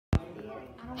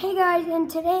Hey guys, and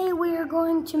today we are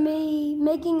going to be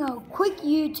making a quick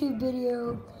YouTube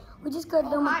video. We just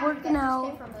got done with working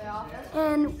out,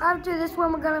 and after this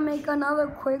one we're going to make another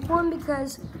quick one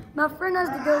because my friend has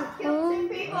to go home,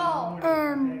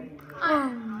 and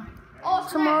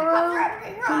tomorrow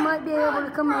he might be able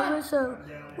to come over, so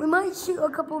we might shoot a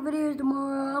couple videos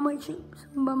tomorrow. I might shoot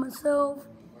some by myself,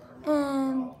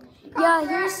 and yeah,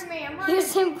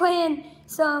 here's him playing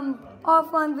some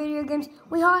offline video games.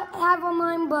 We have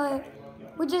online, but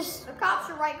the cops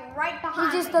are right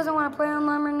behind. He just doesn't want to play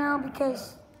online right now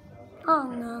because I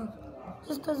don't know.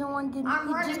 Just doesn't want to. He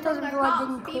just doesn't feel like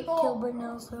getting killed right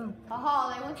now. So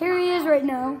here he is right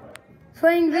now,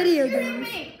 playing video games.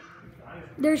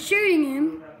 They're shooting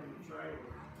him.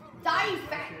 Die, you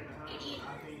fat idiot!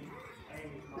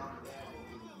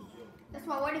 That's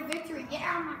my way to victory. Get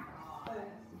out of my.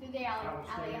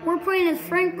 We're playing as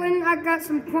Franklin. I got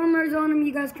some corners on him.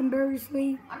 You guys can barely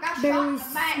see.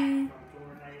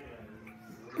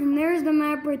 And there's the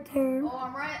map right there. Oh,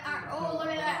 I'm right. Oh, look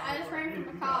at that. I just ran from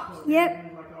the cops. Yep. They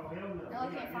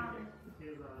really can't find me.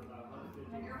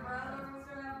 I'm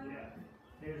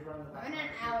in an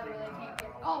alley where they can't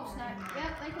get. Oh, snap.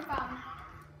 Yep, they can find me.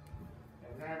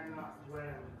 And that's not when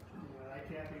they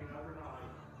can't even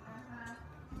overnight.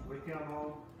 We come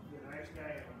home the next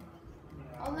day.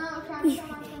 Oh no, I'm trying to kill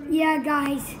my son. Yeah,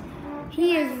 guys,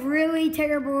 he is really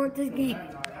terrible at this game. I know,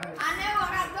 I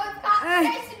got those cops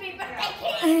chasing me, but they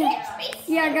can't catch me.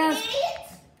 Yeah, guys.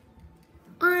 Idiots.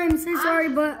 I'm so sorry,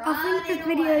 but I think this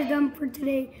video is done for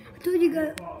today. I told you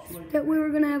guys that we were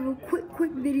gonna have a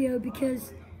quick video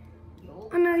because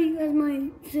I know you guys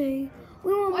might say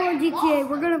we want more GTA.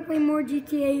 We're gonna play more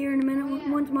GTA here in a minute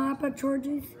once my iPad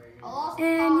charges.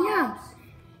 And yeah,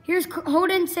 here's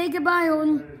Holden. Say goodbye,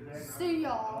 Holden. See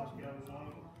y'all.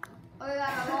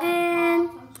 And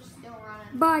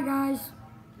bye guys.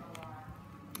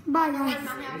 Bye guys.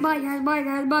 Bye guys. Bye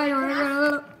guys. Bye.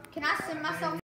 Can I send myself?